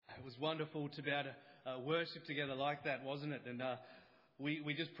was wonderful to be able to worship together like that, wasn't it? And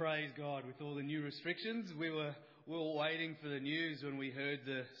we just praise God with all the new restrictions. We were waiting for the news when we heard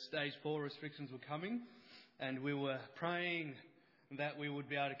the stage 4 restrictions were coming, and we were praying that we would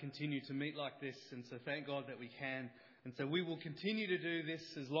be able to continue to meet like this. And so thank God that we can. And so we will continue to do this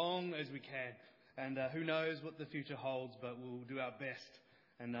as long as we can. And who knows what the future holds, but we'll do our best.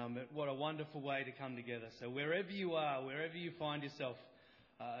 And what a wonderful way to come together. So wherever you are, wherever you find yourself,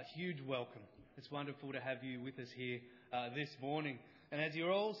 a huge welcome. It's wonderful to have you with us here this morning. And as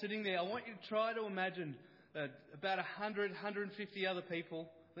you're all sitting there, I want you to try to imagine about 100, 150 other people.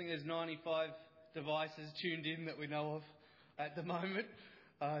 I think there's 95 devices tuned in that we know of at the moment.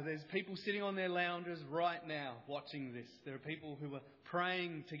 There's people sitting on their lounges right now watching this. There are people who are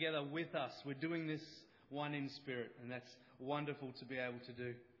praying together with us. We're doing this one in spirit, and that's wonderful to be able to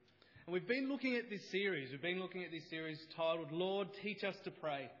do. And we've been looking at this series. We've been looking at this series titled, Lord, Teach Us to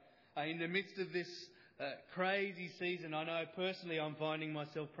Pray. In the midst of this crazy season, I know personally I'm finding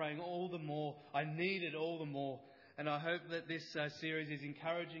myself praying all the more. I need it all the more. And I hope that this series is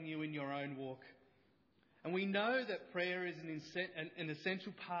encouraging you in your own walk. And we know that prayer is an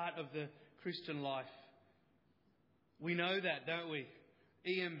essential part of the Christian life. We know that, don't we?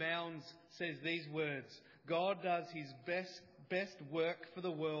 E.M. Bounds says these words, God does his best work for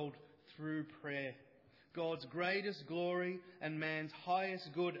the world through prayer. God's greatest glory and man's highest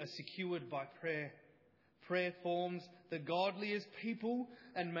good are secured by prayer. Prayer forms the godliest people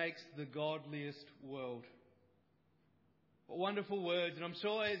and makes the godliest world. What wonderful words. And I'm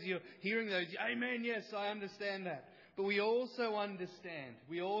sure as you're hearing those, amen, yes, I understand that. But we also understand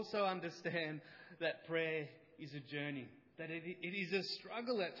that prayer is a journey. That it is a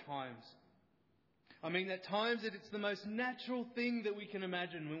struggle at times. I mean, at times that it's the most natural thing that we can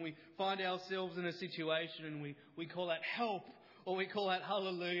imagine when we find ourselves in a situation and we call that help or we call that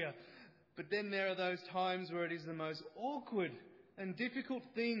hallelujah. But then there are those times where it is the most awkward and difficult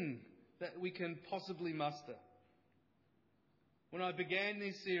thing that we can possibly muster. When I began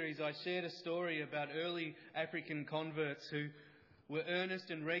this series, I shared a story about early African converts who were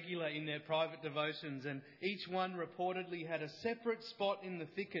earnest and regular in their private devotions, and each one reportedly had a separate spot in the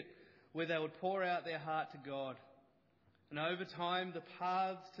thicket where they would pour out their heart to God. And over time, the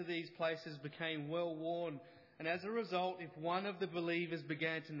paths to these places became well worn, and as a result, if one of the believers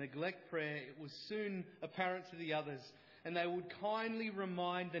began to neglect prayer, it was soon apparent to the others, and they would kindly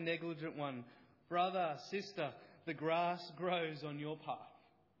remind the negligent one, brother, sister, the grass grows on your path.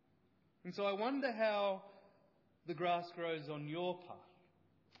 And so I wonder how the grass grows on your path.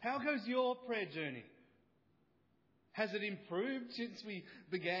 How goes your prayer journey? Has it improved since we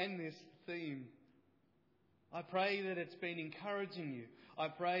began this theme? I pray that it's been encouraging you. I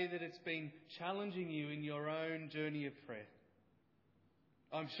pray that it's been challenging you in your own journey of prayer.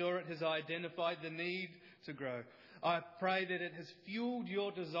 I'm sure it has identified the need to grow. I pray that it has fueled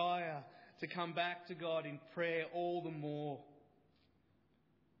your desire to come back to God in prayer all the more.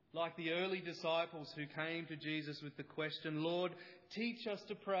 Like the early disciples who came to Jesus with the question, Lord, teach us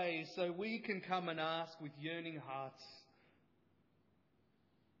to pray so we can come and ask with yearning hearts.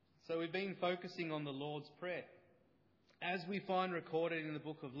 So we've been focusing on the Lord's Prayer, as we find recorded in the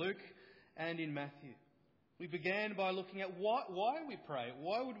book of Luke and in Matthew. We began by looking at why we pray.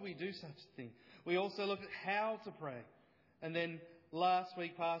 Why would we do such a thing? We also looked at how to pray. And then last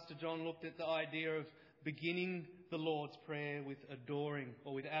week, Pastor John looked at the idea of beginning the Lord's Prayer with adoring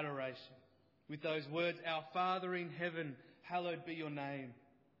or with adoration. With those words, Our Father in heaven, hallowed be your name.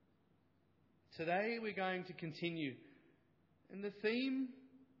 Today we're going to continue. And the theme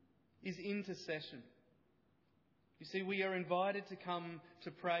is intercession. You see, we are invited to come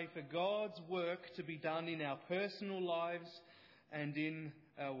to pray for God's work to be done in our personal lives and in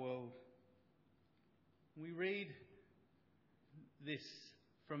our world. We read this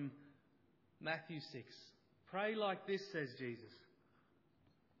from Matthew 6. Pray like this, says Jesus.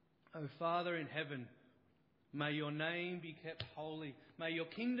 O Father in heaven, may your name be kept holy. May your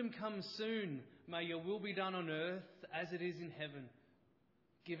kingdom come soon. May your will be done on earth as it is in heaven.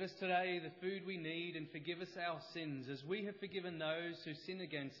 Give us today the food we need and forgive us our sins as we have forgiven those who sin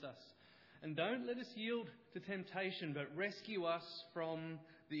against us. And don't let us yield to temptation, but rescue us from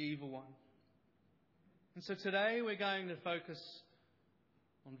the evil one. And so today we're going to focus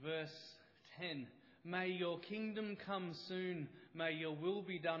on verse 10. May your kingdom come soon. May your will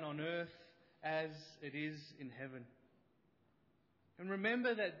be done on earth as it is in heaven. And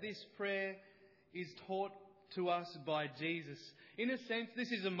remember that this prayer is taught to us by Jesus. In a sense,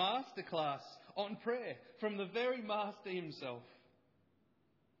 this is a masterclass on prayer from the very Master himself.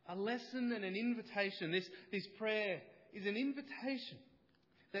 A lesson and an invitation. This prayer is an invitation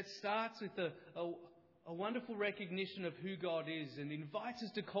that starts with a wonderful recognition of who God is and invites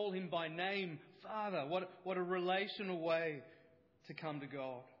us to call him by name, Father. What a relational way to come to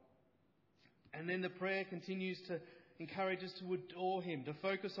God. And then the prayer continues to encourage us to adore him, to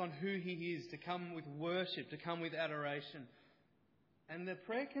focus on who he is, to come with worship, to come with adoration. And the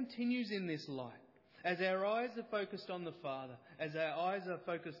prayer continues in this light. As our eyes are focused on the Father, as our eyes are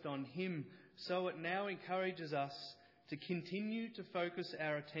focused on him, so it now encourages us to continue to focus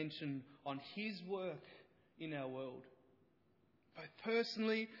our attention on his work in our world, both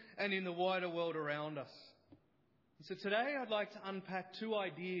personally and in the wider world around us. So today I'd like to unpack two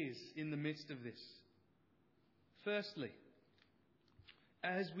ideas in the midst of this. Firstly,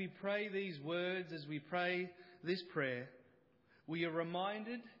 as we pray these words, as we pray this prayer, we are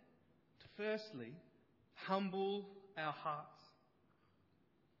reminded to firstly humble our hearts.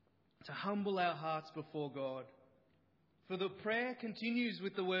 To humble our hearts before God. For the prayer continues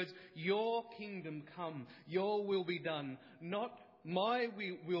with the words, your kingdom come, your will be done, not my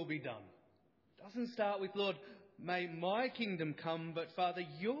will be done. It doesn't start with, Lord, may my kingdom come, but Father,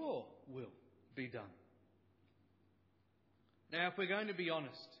 your will be done. Now, if we're going to be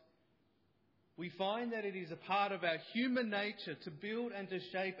honest, we find that it is a part of our human nature to build and to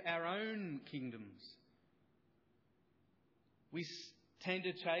shape our own kingdoms. We tend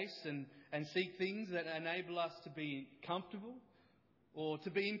to chase and seek things that enable us to be comfortable or to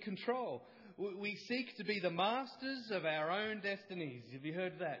be in control. We seek to be the masters of our own destinies. Have you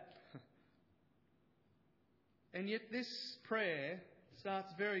heard that? And yet this prayer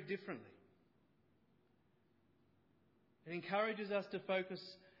starts very differently. It encourages us to focus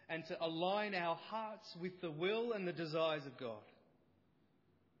and to align our hearts with the will and the desires of God.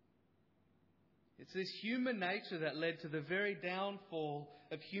 It's this human nature that led to the very downfall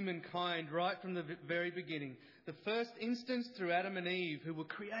of humankind right from the very beginning. The first instance through Adam and Eve, who were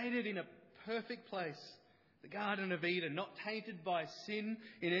created in a perfect place, the Garden of Eden, not tainted by sin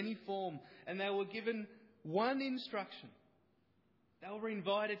in any form. And they were given one instruction. They were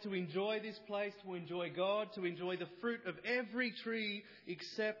invited to enjoy this place, to enjoy God, to enjoy the fruit of every tree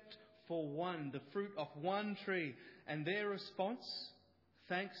except for one, the fruit of one tree. And their response,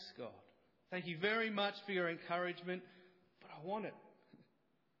 thanks God. Thank you very much for your encouragement, but I want it.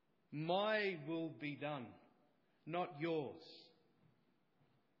 My will be done, not yours.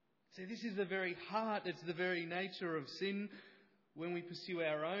 See, this is the very heart, it's the very nature of sin when we pursue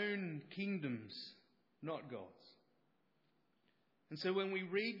our own kingdoms, not God's. And so when we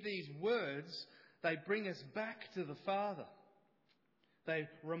read these words, they bring us back to the Father. They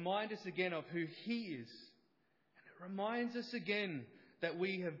remind us again of who he is. And it reminds us again that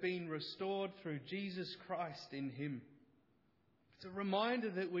we have been restored through Jesus Christ in him. It's a reminder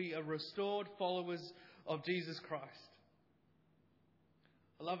that we are restored followers of Jesus Christ.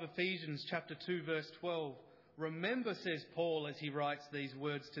 I love Ephesians chapter 2 verse 12. Remember, says Paul as he writes these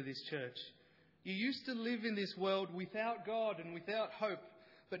words to this church, you used to live in this world without God and without hope,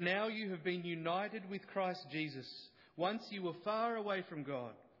 but now you have been united with Christ Jesus. Once you were far away from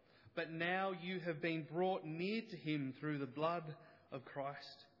God, but now you have been brought near to him through the blood of Christ.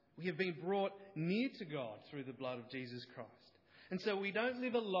 We have been brought near to God through the blood of Jesus Christ. And so we don't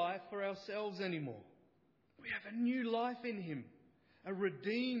live a life for ourselves anymore. We have a new life in him, a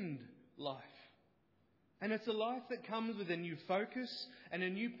redeemed life. And it's a life that comes with a new focus and a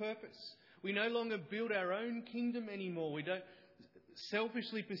new purpose. We no longer build our own kingdom anymore. We don't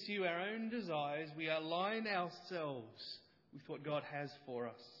selfishly pursue our own desires. We align ourselves with what God has for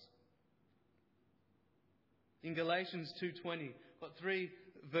us. In Galatians 2:20, got 3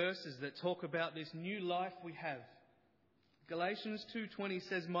 verses that talk about this new life we have. Galatians 2:20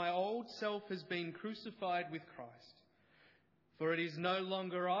 says, my old self has been crucified with Christ. For it is no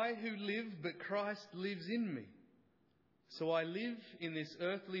longer I who live, but Christ lives in me. So I live in this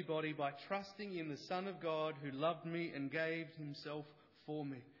earthly body by trusting in the Son of God who loved me and gave himself for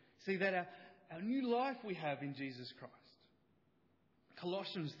me. See that our new life we have in Jesus Christ.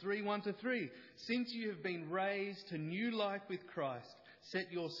 Colossians 3:1-3. Since you have been raised to new life with Christ,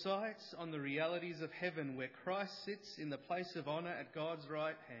 set your sights on the realities of heaven where Christ sits in the place of honour at God's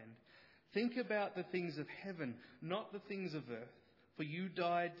right hand. Think about the things of heaven, not the things of earth. For you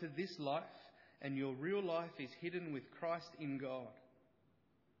died to this life, and your real life is hidden with Christ in God.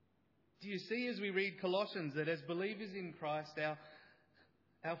 Do you see as we read Colossians that as believers in Christ,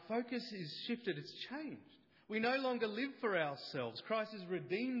 our focus is shifted, it's changed. We no longer live for ourselves. Christ has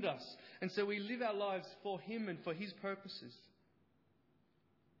redeemed us, and so we live our lives for him and for his purposes.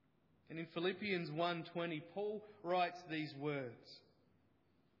 And in Philippians 1:20, Paul writes these words,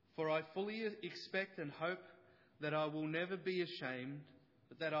 for I fully expect and hope that I will never be ashamed,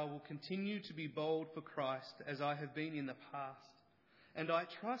 but that I will continue to be bold for Christ as I have been in the past. And I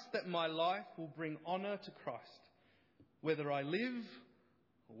trust that my life will bring honour to Christ, whether I live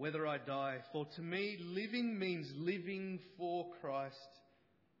or whether I die. For to me, living means living for Christ,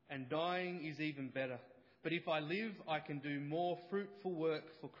 and dying is even better. But if I live, I can do more fruitful work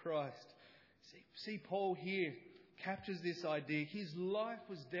for Christ. See, Paul here captures this idea. His life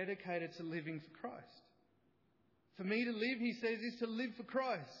was dedicated to living for Christ. For me to live, he says, is to live for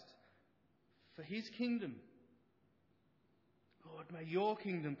Christ, for his kingdom. Lord, may your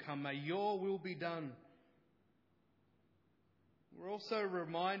kingdom come, may your will be done. We're also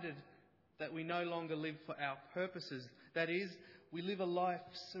reminded that we no longer live for our purposes. That is, we live a life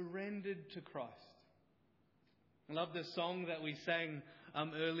surrendered to Christ. I love the song that we sang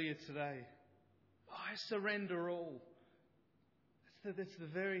earlier today. I surrender all. That's the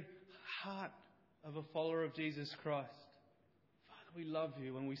very heart of a follower of Jesus Christ. Father, we love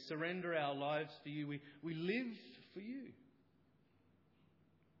you and we surrender our lives for you. We live for you.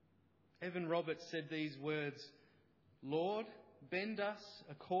 Evan Roberts said these words, Lord, bend us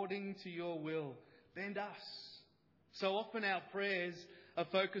according to your will. Bend us. So often our prayers are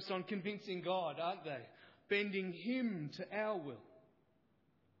focused on convincing God, aren't they? Bending him to our will.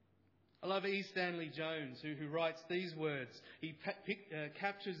 I love E. Stanley Jones, who writes these words. He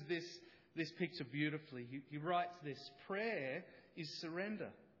captures this picture beautifully. He writes this: prayer is surrender.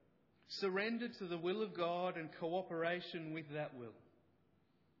 Surrender to the will of God and cooperation with that will.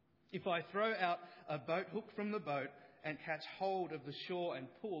 If I throw out a boat hook from the boat and catch hold of the shore and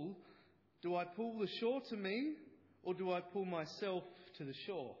pull, do I pull the shore to me or do I pull myself to the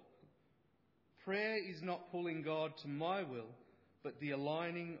shore? Prayer is not pulling God to my will, but the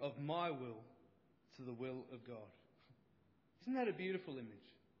aligning of my will to the will of God. Isn't that a beautiful image?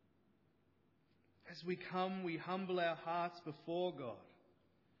 As we come, we humble our hearts before God.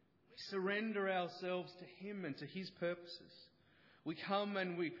 We surrender ourselves to him and to his purposes. We come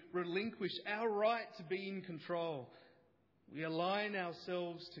and we relinquish our right to be in control. We align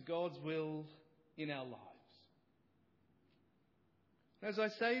ourselves to God's will in our lives. As I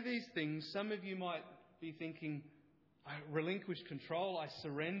say these things, some of you might be thinking, I relinquish control, I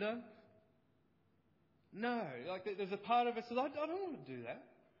surrender. No, there's a part of us that I don't want to do that.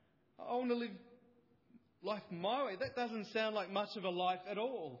 I want to live life my way. That doesn't sound like much of a life at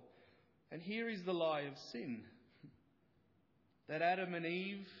all. And here is the lie of sin. That Adam and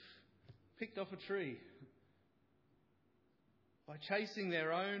Eve picked off a tree. By chasing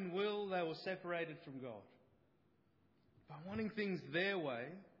their own will, they were separated from God. By wanting things their way,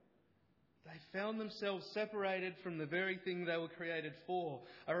 they found themselves separated from the very thing they were created for,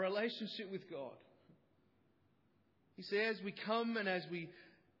 a relationship with God. You see, as we come and as we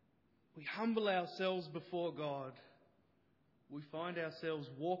humble ourselves before God, we find ourselves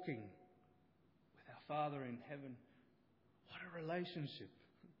walking with our Father in heaven. What a relationship.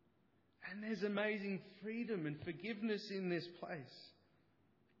 And there's amazing freedom and forgiveness in this place.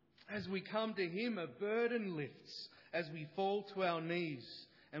 As we come to him, a burden lifts as we fall to our knees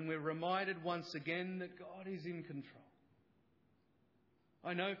and we're reminded once again that God is in control.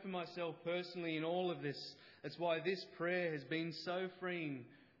 I know for myself personally in all of this, that's why this prayer has been so freeing,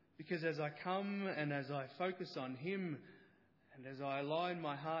 because as I come and as I focus on him and as I align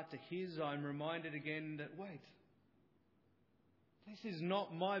my heart to his, I'm reminded again that, wait, this is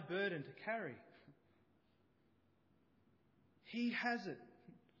not my burden to carry. He has it.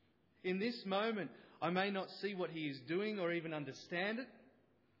 In this moment, I may not see what he is doing or even understand it,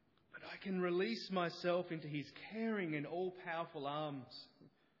 but I can release myself into his caring and all-powerful arms.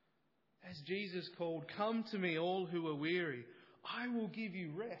 As Jesus called, "Come to me, all who are weary. I will give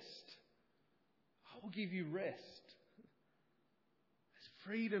you rest." I will give you rest. There's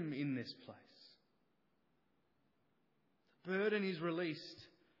freedom in this place. The burden is released.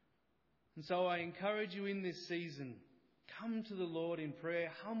 And so I encourage you in this season, come to the Lord in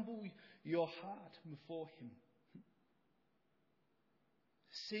prayer. Humble your heart before him.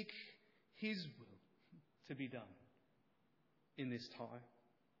 Seek his will to be done in this time.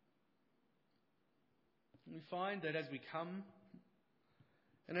 And we find that as we come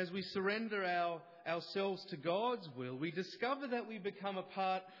and as we surrender ourselves to God's will, we discover that we become a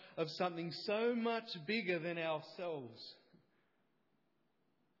part of something so much bigger than ourselves.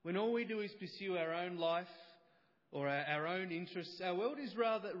 When all we do is pursue our own life or our own interests, our world is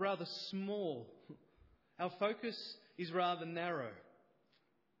rather small. Our focus is rather narrow.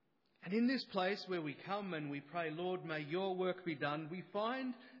 And in this place where we come and we pray, "Lord, may your work be done," we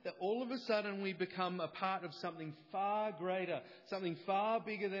find that all of a sudden we become a part of something far greater, something far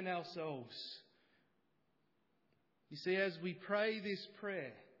bigger than ourselves. You see, as we pray this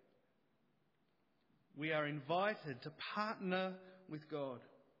prayer, we are invited to partner with God.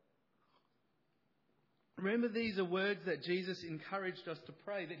 Remember, these are words that Jesus encouraged us to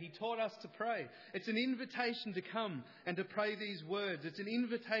pray, that he taught us to pray. It's an invitation to come and to pray these words. It's an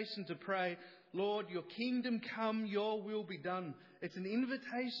invitation to pray, Lord, your kingdom come, your will be done. It's an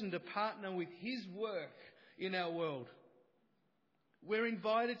invitation to partner with his work in our world. We're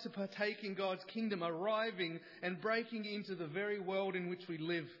invited to partake in God's kingdom, arriving and breaking into the very world in which we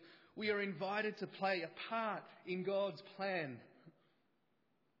live. We are invited to play a part in God's plan.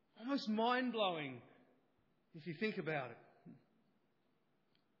 Almost mind-blowing if you think about it.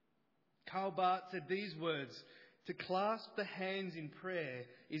 Karl Barth said these words, "To clasp the hands in prayer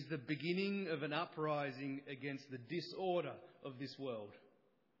is the beginning of an uprising against the disorder of this world."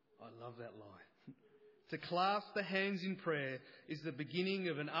 I love that line. To clasp the hands in prayer is the beginning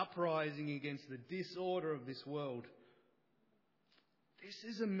of an uprising against the disorder of this world. This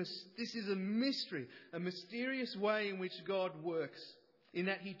is a mystery, a mysterious way in which God works, in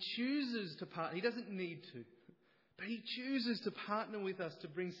that he chooses to partner. He doesn't need to, but he chooses to partner with us to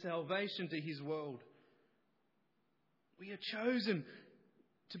bring salvation to his world. We are chosen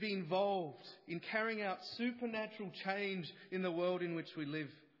to be involved in carrying out supernatural change in the world in which we live.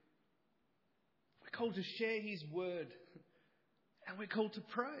 We're called to share his word, and we're called to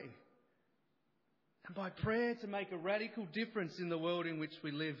pray. And by prayer to make a radical difference in the world in which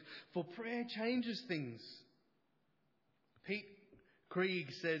we live. For prayer changes things. Pete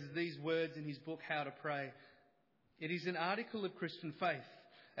Krieg says these words in his book, How to Pray. "It is an article of Christian faith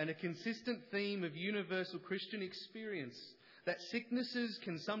and a consistent theme of universal Christian experience that sicknesses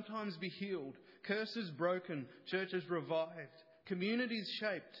can sometimes be healed, curses broken, churches revived, communities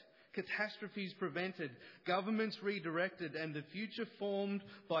shaped, catastrophes prevented, governments redirected, and the future formed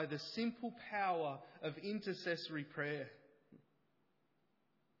by the simple power of intercessory prayer."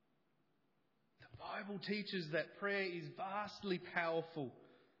 The Bible teaches that prayer is vastly powerful,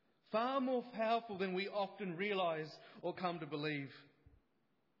 far more powerful than we often realise or come to believe.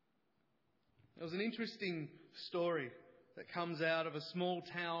 There was an interesting story that comes out of a small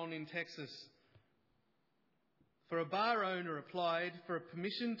town in Texas. For a bar owner applied for a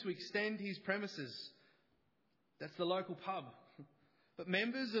permission to extend his premises. That's the local pub. But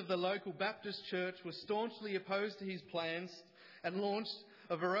members of the local Baptist church were staunchly opposed to his plans and launched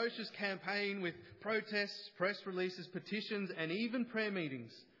a ferocious campaign with protests, press releases, petitions, and even prayer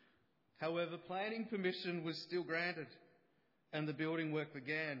meetings. However, planning permission was still granted and the building work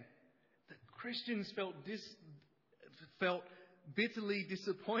began. The Christians felt bitterly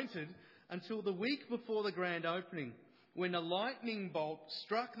disappointed until the week before the grand opening, when a lightning bolt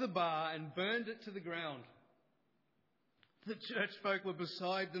struck the bar and burned it to the ground. The church folk were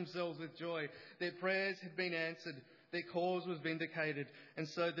beside themselves with joy. Their prayers had been answered. Their cause was vindicated. And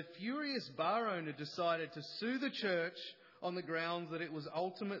so the furious bar owner decided to sue the church on the grounds that it was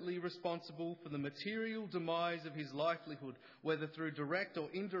ultimately responsible for the material demise of his livelihood, whether through direct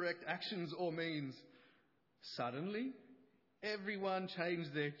or indirect actions or means. Suddenly, everyone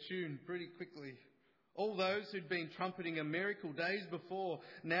changed their tune pretty quickly. All those who'd been trumpeting a miracle days before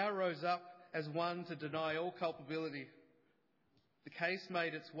now rose up as one to deny all culpability. The case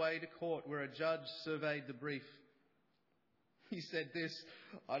made its way to court, where a judge surveyed the brief. He said this,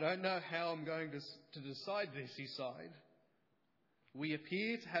 "I don't know how I'm going to decide this," he sighed. "We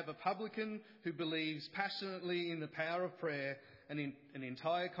appear to have a publican who believes passionately in the power of prayer and in an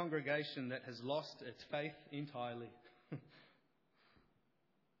entire congregation that has lost its faith entirely."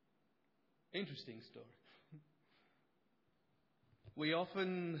 Interesting story. We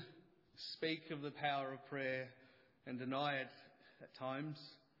often speak of the power of prayer and deny it at times.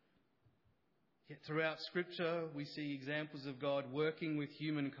 Yet throughout Scripture, we see examples of God working with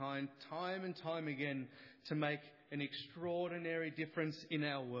humankind time and time again to make an extraordinary difference in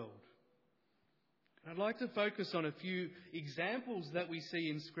our world. And I'd like to focus on a few examples that we see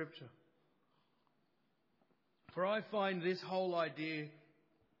in Scripture. For I find this whole idea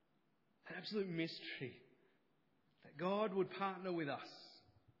an absolute mystery, that God would partner with us.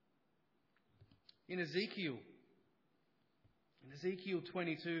 In Ezekiel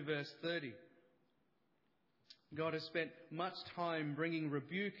 22 verse 30, God has spent much time bringing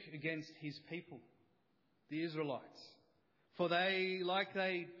rebuke against his people, the Israelites. For they, like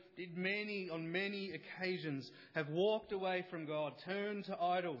they did on many occasions, have walked away from God, turned to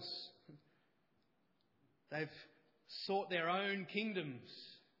idols. They've sought their own kingdoms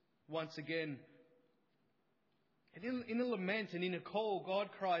once again. And in a lament and in a call,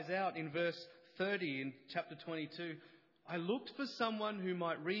 God cries out in verse 30 in chapter 22, I looked for someone who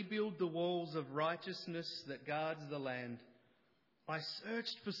might rebuild the walls of righteousness that guards the land. I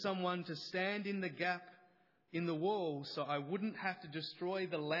searched for someone to stand in the gap in the wall so I wouldn't have to destroy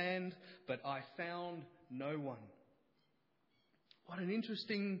the land, but I found no one. What an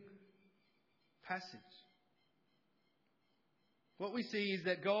interesting passage. What we see is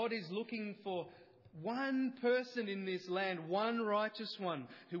that God is looking for one person in this land, one righteous one,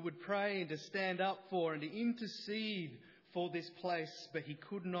 who would pray and to stand up for and to intercede for this place, but he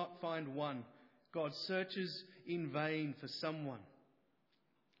could not find one. God searches in vain for someone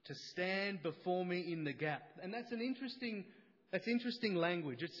to stand before me in the gap. And that's interesting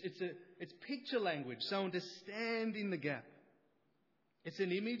language. It's picture language. Someone to stand in the gap. It's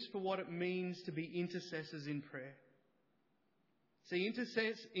an image for what it means to be intercessors in prayer. See,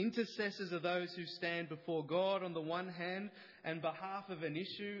 intercessors are those who stand before God on the one hand and behalf of an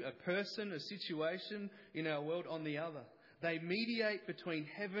issue, a person, a situation in our world on the other. They mediate between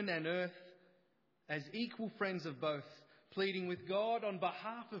heaven and earth as equal friends of both, pleading with God on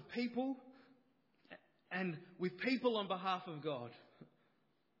behalf of people and with people on behalf of God.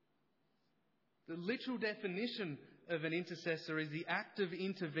 The literal definition of an intercessor is the act of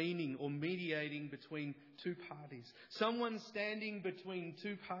intervening or mediating between two parties. Someone standing between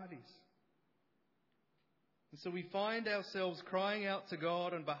two parties. And so we find ourselves crying out to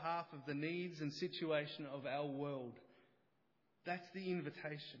God on behalf of the needs and situation of our world. That's the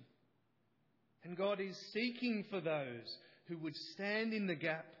invitation. And God is seeking for those who would stand in the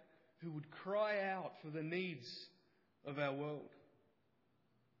gap, who would cry out for the needs of our world.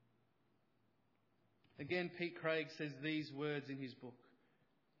 Again, Pete Craig says these words in his book.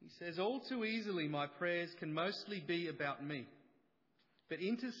 He says, "All too easily my prayers can mostly be about me. But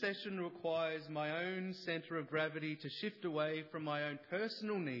intercession requires my own centre of gravity to shift away from my own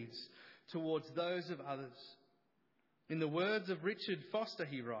personal needs towards those of others. In the words of Richard Foster,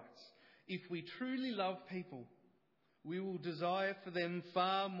 he writes, if we truly love people, we will desire for them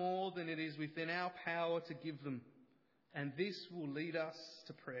far more than it is within our power to give them. And this will lead us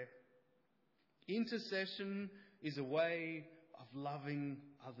to prayer. Intercession is a way of loving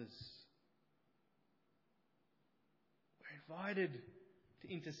others." We're invited to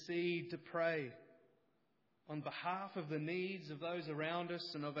intercede, to pray on behalf of the needs of those around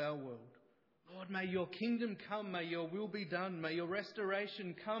us and of our world. Lord, may your kingdom come, may your will be done, may your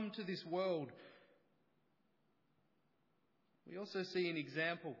restoration come to this world. We also see an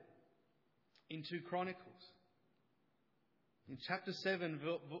example in 2 Chronicles. In chapter 7,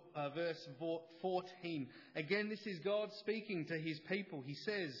 verse 14, again, this is God speaking to his people. He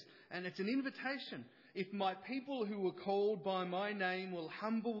says, and it's an invitation, "If my people who were called by my name will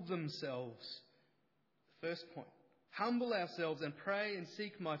humble themselves." The first point, humble ourselves and pray and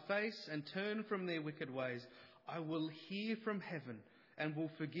seek my face and turn from their wicked ways, I will hear from heaven and will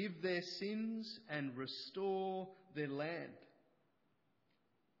forgive their sins and restore their land.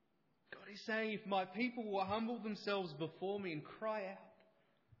 God is saying, if my people will humble themselves before me and cry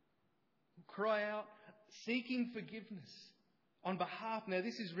out, seeking forgiveness on behalf, now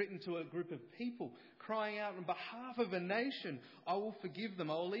this is written to a group of people, crying out on behalf of a nation, I will forgive them.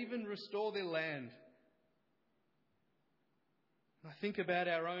 I will even restore their land. I think about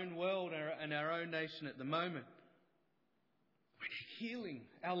our own world and our own nation at the moment. We need healing.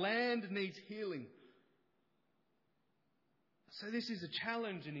 Our land needs healing. So this is a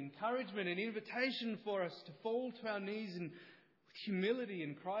challenge, an encouragement, an invitation for us to fall to our knees and with humility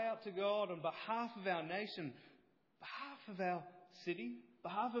and cry out to God on behalf of our nation, behalf of our city,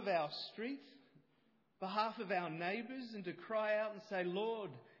 behalf of our street, behalf of our neighbours, and to cry out and say,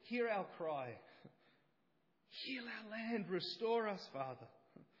 Lord, hear our cry. Heal our land, restore us, Father.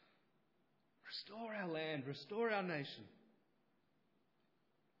 Restore our land, restore our nation.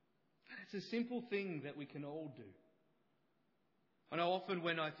 And it's a simple thing that we can all do. I know often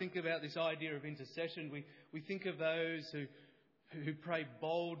when I think about this idea of intercession, we think of those who pray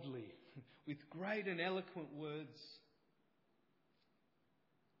boldly, with great and eloquent words.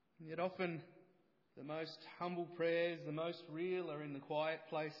 And yet often the most humble prayers, the most real, are in the quiet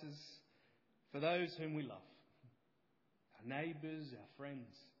places for those whom we love. Our neighbours, our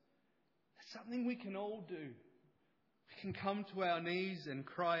friends. It's something we can all do. We can come to our knees and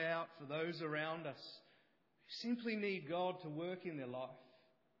cry out for those around us who simply need God to work in their life.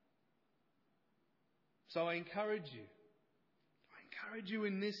 So I encourage you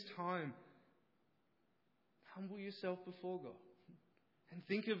in this time, humble yourself before God. And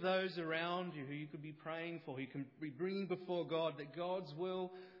think of those around you who you could be praying for, who you can be bringing before God, that God's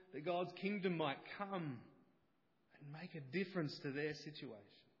will, that God's kingdom might come and make a difference to their situation.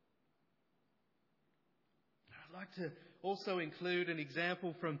 I'd like to also include an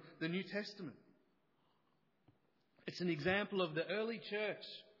example from the New Testament. It's an example of the early church.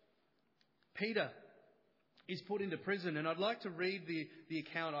 Peter is put into prison, and I'd like to read the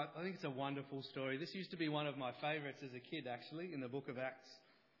account. I think it's a wonderful story. This used to be one of my favourites as a kid, actually, in the book of Acts.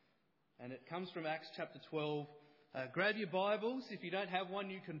 And it comes from Acts chapter 12. Grab your Bibles. If you don't have one,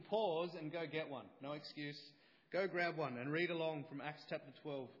 you can pause and go get one. No excuse. Go grab one and read along from Acts chapter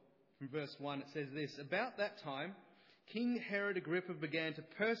 12. From verse 1, it says this: About that time, King Herod Agrippa began to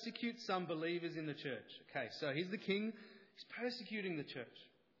persecute some believers in the church. Okay, so he's the king. He's persecuting the church.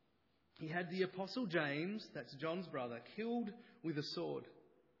 He had the apostle James, that's John's brother, killed with a sword.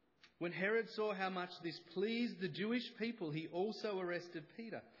 When Herod saw how much this pleased the Jewish people, he also arrested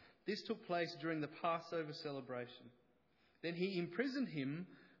Peter. This took place during the Passover celebration. Then he imprisoned him,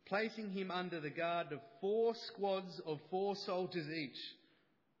 placing him under the guard of 4 squads of 4 soldiers each.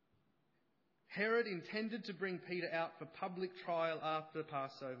 Herod intended to bring Peter out for public trial after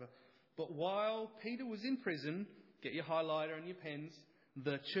Passover. But while Peter was in prison, get your highlighter and your pens,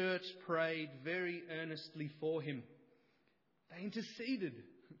 the church prayed very earnestly for him. They interceded.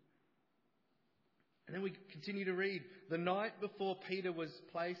 And then we continue to read. The night before Peter was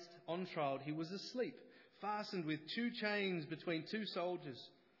placed on trial, he was asleep, fastened with 2 chains between 2 soldiers.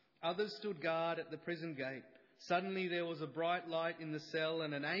 Others stood guard at the prison gate. Suddenly there was a bright light in the cell,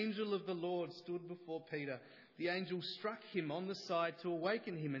 and an angel of the Lord stood before Peter. The angel struck him on the side to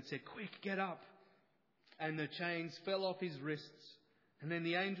awaken him and said, "Quick, get up." And the chains fell off his wrists. And then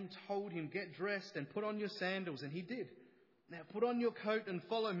the angel told him, "Get dressed and put on your sandals." And he did. "Now put on your coat and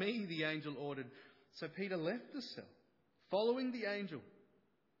follow me," the angel ordered. So Peter left the cell, following the angel.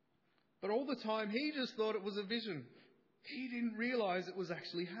 But all the time he just thought it was a vision. He didn't realise it was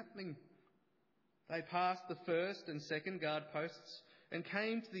actually happening. They passed the first and second guard posts and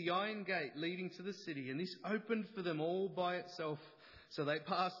came to the iron gate leading to the city, and this opened for them all by itself. So they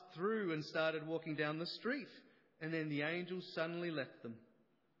passed through and started walking down the street, and then the angel suddenly left them.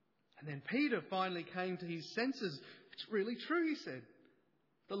 And then Peter finally came to his senses. "It's really true," he said.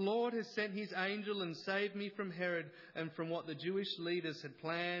 "The Lord has sent his angel and saved me from Herod and from what the Jewish leaders had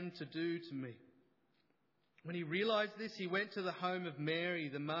planned to do to me." When he realised this, he went to the home of Mary,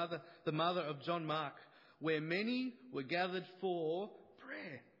 the mother of John Mark, where many were gathered for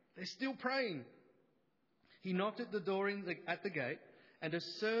prayer. They're still praying. He knocked at the door at the gate, and a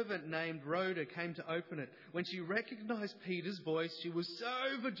servant named Rhoda came to open it. When she recognised Peter's voice, she was so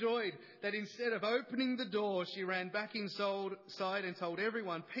overjoyed that instead of opening the door, she ran back inside and told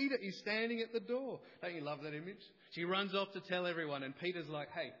everyone, "Peter is standing at the door." Don't you love that image? She runs off to tell everyone, and Peter's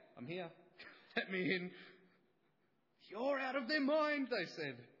like, "Hey, I'm here. Let me in." "You're out of their mind," they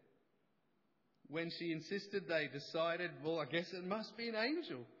said. When she insisted, they decided, well, I guess it must be an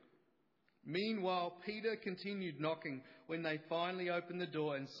angel. Meanwhile, Peter continued knocking. When they finally opened the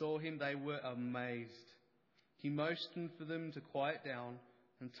door and saw him, they were amazed. He motioned for them to quiet down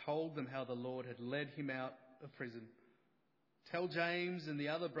and told them how the Lord had led him out of prison. "Tell James and the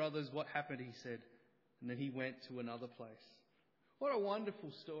other brothers what happened," he said. And then he went to another place. What a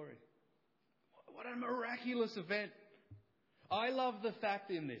wonderful story. What a miraculous event. I love the fact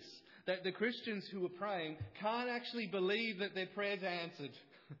in this that the Christians who are praying can't actually believe that their prayers are answered.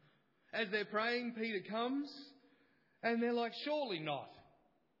 As they're praying, Peter comes and they're like, "Surely not.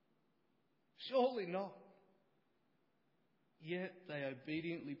 Surely not." Yet they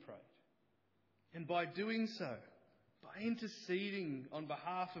obediently prayed. And by doing so, by interceding on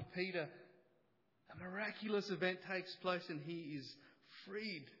behalf of Peter, a miraculous event takes place and he is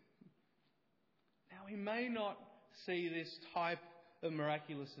freed. Now, we may not see this type of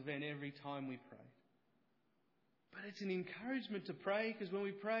miraculous event every time we pray. But it's an encouragement to pray, because when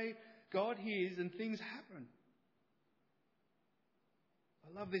we pray, God hears and things happen. I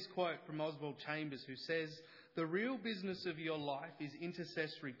love this quote from Oswald Chambers, who says, "The real business of your life is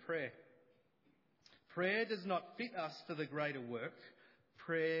intercessory prayer. Prayer does not fit us for the greater work.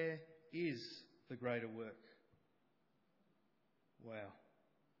 Prayer is the greater work." Wow.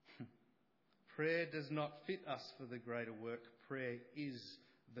 Prayer does not fit us for the greater work. Prayer is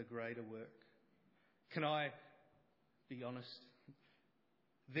the greater work. Can I be honest?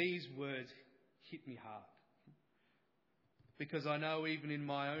 These words hit me hard. Because I know even in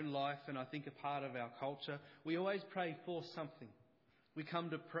my own life, and I think a part of our culture, we always pray for something. We come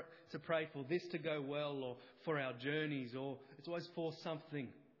to pray for this to go well, or for our journeys, or it's always for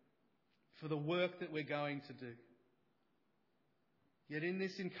something, for the work that we're going to do. Yet in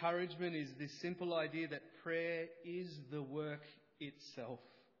this encouragement is this simple idea that prayer is the work itself.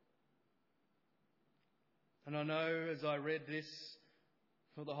 And I know as I read this,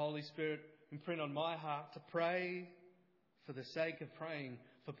 for the Holy Spirit imprint on my heart to pray for the sake of praying,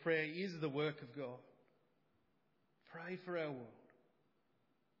 for prayer is the work of God. Pray for our world.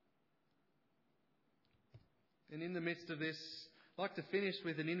 And in the midst of this, I'd like to finish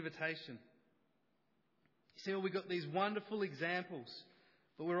with an invitation. You see, we've got these wonderful examples,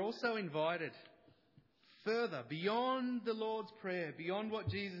 but we're also invited further, beyond the Lord's Prayer, beyond what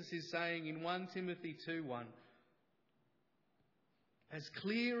Jesus is saying in 1 Timothy 2:1. As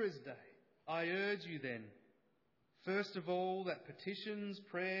clear as day, I urge you then, first of all, that petitions,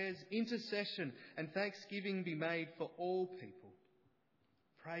 prayers, intercession and thanksgiving be made for all people.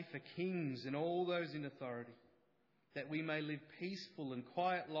 Pray for kings and all those in authority, that we may live peaceful and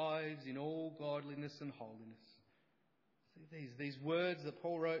quiet lives in all godliness and holiness. See these words that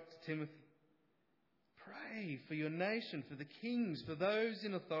Paul wrote to Timothy. Pray for your nation, for the kings, for those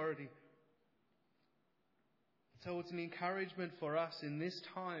in authority. So it's an encouragement for us in this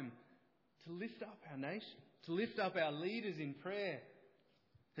time to lift up our nation, to lift up our leaders in prayer.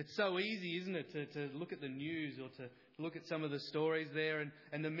 It's so easy, isn't it, to look at the news or to look at some of the stories there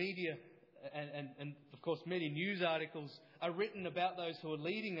and the media and of course many news articles are written about those who are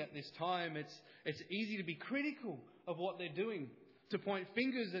leading at this time. It's easy to be critical of what they're doing, to point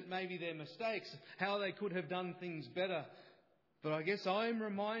fingers at maybe their mistakes, how they could have done things better. But I guess I'm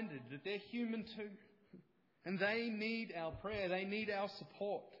reminded that they're human too. And they need our prayer. They need our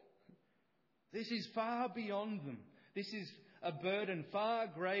support. This is far beyond them. This is a burden far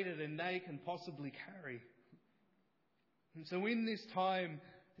greater than they can possibly carry. And so in this time,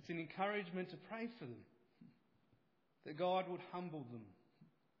 it's an encouragement to pray for them. That God would humble them.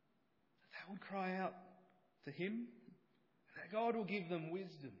 That they would cry out to Him. And that God will give them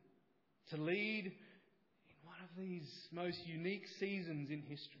wisdom to lead in one of these most unique seasons in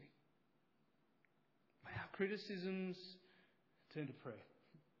history. May our criticisms turn to prayer.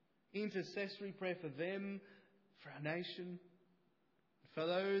 Intercessory prayer for them, for our nation, for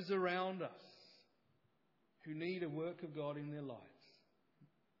those around us who need a work of God in their lives.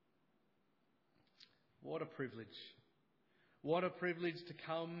 What a privilege. What a privilege to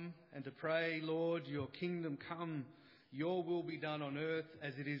come and to pray, Lord, your kingdom come, your will be done on earth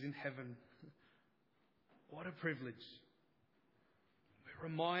as it is in heaven. What a privilege. We're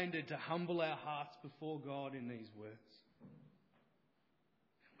reminded to humble our hearts before God in these words.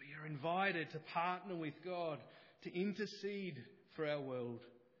 We are invited to partner with God, to intercede for our world,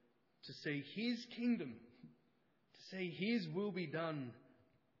 to see His kingdom, to see His will be done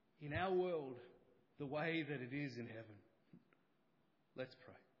in our world the way that it is in heaven. Let's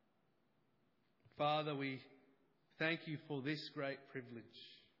pray. Father, we thank you for this great privilege.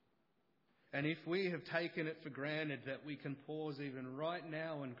 And if we have taken it for granted that we can pause even right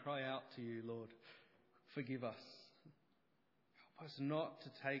now and cry out to you, Lord, forgive us. Help us not to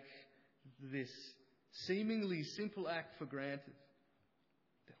take this seemingly simple act for granted,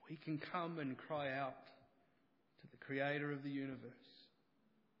 that we can come and cry out to the Creator of the universe,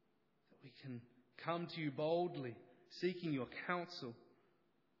 that we can come to you boldly, seeking your counsel.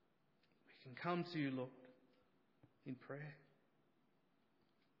 We can come to you, Lord, in prayer.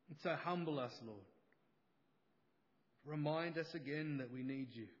 And so humble us, Lord. Remind us again that we need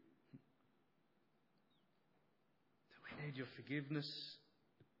you. That we need your forgiveness.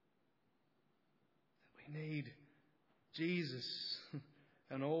 That we need Jesus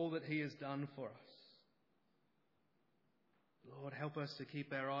and all that He has done for us. Lord, help us to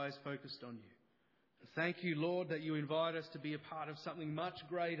keep our eyes focused on you. And thank you, Lord, that you invite us to be a part of something much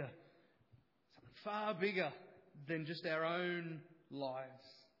greater, something far bigger than just our own lives.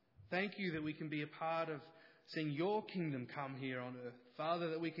 Thank you that we can be a part of seeing your kingdom come here on earth. Father,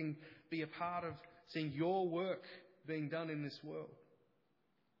 that we can be a part of seeing your work being done in this world.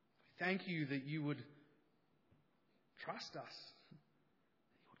 Thank you that you would trust us. You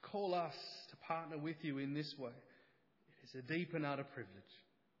would call us to partner with you in this way. It is a deep and utter privilege.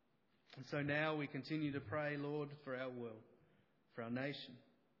 And so now we continue to pray, Lord, for our world, for our nation.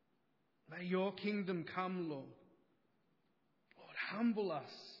 May your kingdom come, Lord. Lord, humble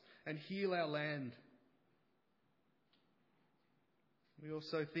us and heal our land. We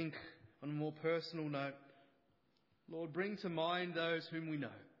also think on a more personal note, Lord, bring to mind those whom we know,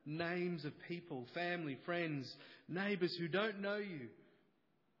 names of people, family, friends, neighbours who don't know you,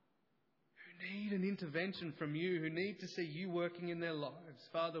 who need an intervention from you, who need to see you working in their lives.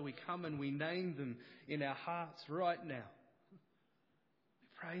 Father, we come and we name them in our hearts right now. We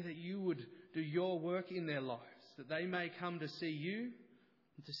pray that you would do your work in their lives, that they may come to see you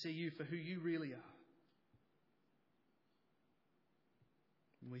and to see you for who you really are.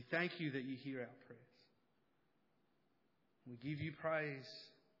 And we thank you that you hear our prayers. We give you praise.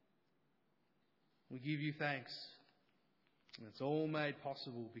 We give you thanks. And it's all made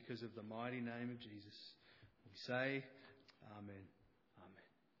possible because of the mighty name of Jesus. We say, Amen. Amen.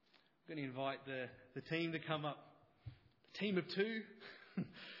 I'm going to invite the team to come up. A team of two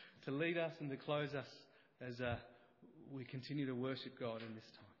to lead us and to close us as we continue to worship God in this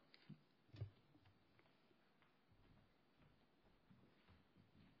time.